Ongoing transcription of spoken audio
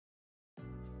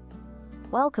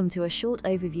Welcome to a short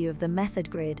overview of the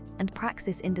Method Grid and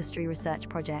Praxis Industry Research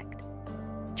Project.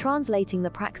 Translating the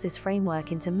Praxis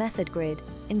Framework into Method Grid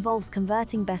involves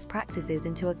converting best practices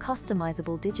into a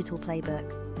customizable digital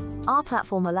playbook. Our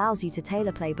platform allows you to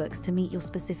tailor playbooks to meet your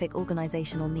specific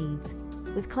organizational needs,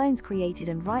 with clones created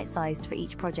and right-sized for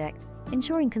each project,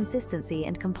 ensuring consistency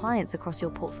and compliance across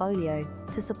your portfolio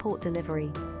to support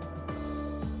delivery.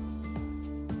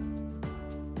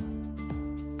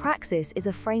 Praxis is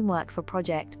a framework for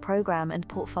project, program, and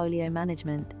portfolio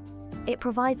management. It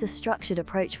provides a structured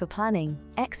approach for planning,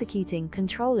 executing,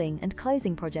 controlling, and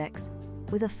closing projects,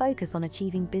 with a focus on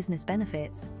achieving business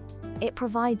benefits. It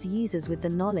provides users with the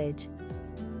knowledge,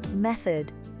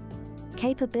 method,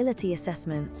 capability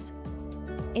assessments,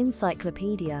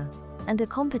 encyclopedia, and a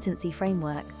competency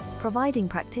framework, providing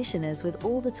practitioners with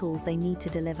all the tools they need to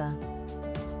deliver.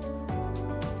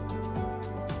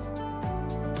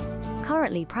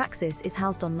 Currently, Praxis is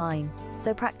housed online,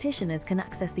 so practitioners can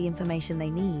access the information they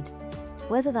need,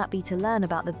 whether that be to learn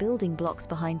about the building blocks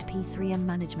behind P3M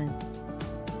management,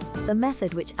 the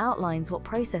method which outlines what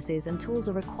processes and tools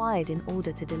are required in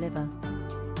order to deliver,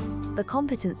 the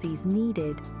competencies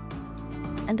needed,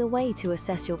 and a way to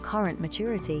assess your current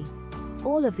maturity.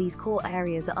 All of these core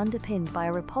areas are underpinned by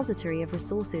a repository of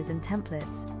resources and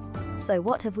templates. So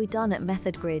what have we done at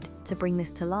Method Grid to bring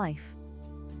this to life?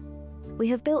 We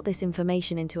have built this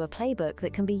information into a playbook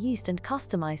that can be used and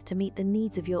customized to meet the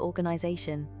needs of your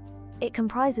organization. It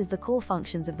comprises the core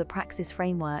functions of the Praxis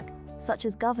framework, such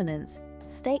as governance,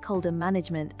 stakeholder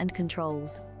management, and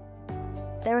controls.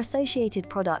 Their associated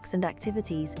products and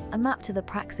activities are mapped to the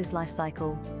Praxis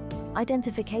lifecycle: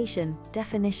 identification,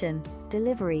 definition,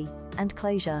 delivery, and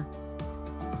closure.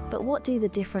 But what do the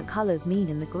different colors mean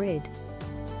in the grid?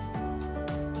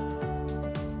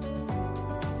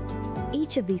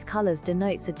 Each of these colors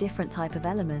denotes a different type of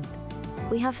element.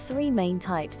 We have three main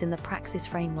types in the Praxis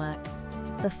framework.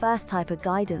 The first type are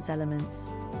guidance elements.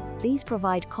 These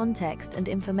provide context and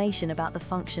information about the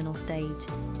function or stage.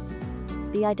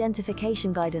 The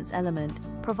identification guidance element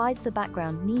provides the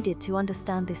background needed to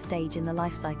understand this stage in the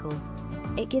lifecycle.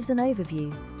 It gives an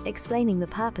overview, explaining the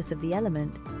purpose of the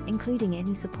element, including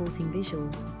any supporting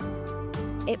visuals.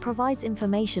 It provides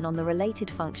information on the related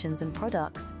functions and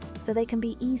products, so they can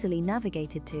be easily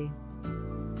navigated to.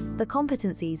 The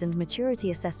competencies and maturity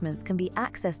assessments can be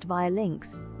accessed via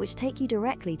links, which take you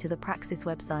directly to the Praxis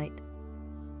website.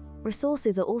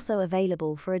 Resources are also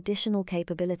available for additional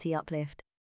capability uplift.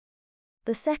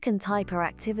 The second type are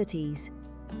activities.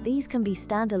 These can be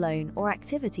standalone or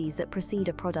activities that precede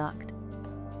a product.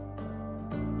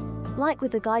 Like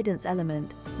with the guidance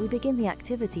element, we begin the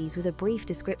activities with a brief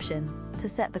description to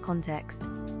set the context.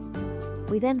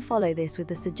 We then follow this with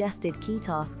the suggested key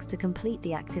tasks to complete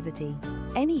the activity,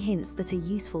 any hints that are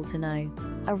useful to know,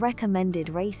 a recommended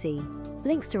RACI,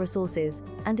 links to resources,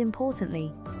 and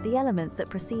importantly, the elements that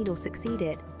precede or succeed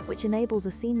it, which enables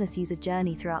a seamless user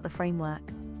journey throughout the framework.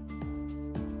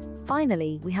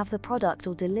 Finally, we have the product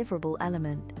or deliverable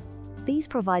element. These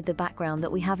provide the background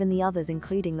that we have in the others,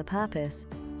 including the purpose,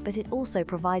 but it also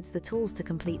provides the tools to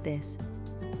complete this.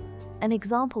 An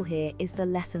example here is the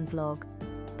lessons log.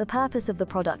 The purpose of the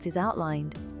product is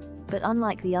outlined, but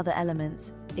unlike the other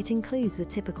elements, it includes the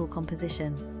typical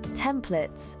composition,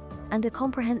 templates, and a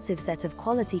comprehensive set of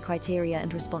quality criteria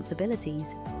and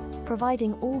responsibilities,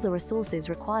 providing all the resources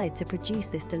required to produce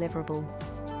this deliverable.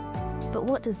 But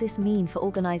what does this mean for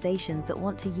organizations that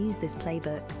want to use this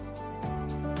playbook?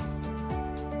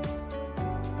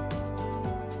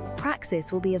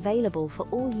 Praxis will be available for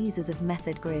all users of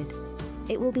Method Grid.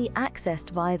 It will be accessed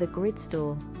via the Grid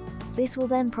Store. This will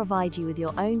then provide you with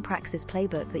your own Praxis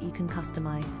playbook that you can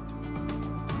customize.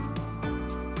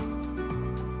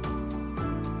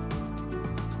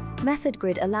 Method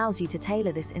Grid allows you to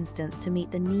tailor this instance to meet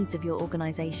the needs of your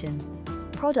organization.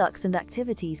 Products and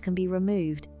activities can be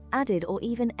removed, added, or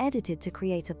even edited to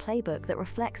create a playbook that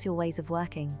reflects your ways of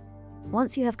working.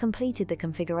 Once you have completed the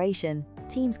configuration,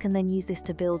 teams can then use this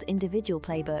to build individual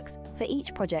playbooks for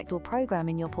each project or program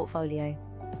in your portfolio.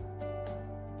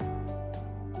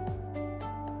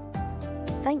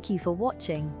 Thank you for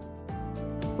watching.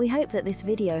 We hope that this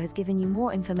video has given you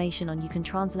more information on how you can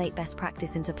translate best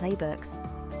practice into playbooks,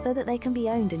 so that they can be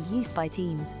owned and used by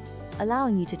teams,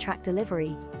 allowing you to track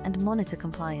delivery and monitor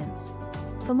compliance.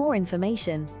 For more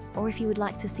information, or if you would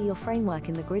like to see your framework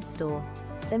in the Grid Store,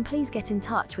 then please get in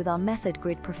touch with our Method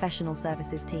Grid Professional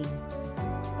Services team.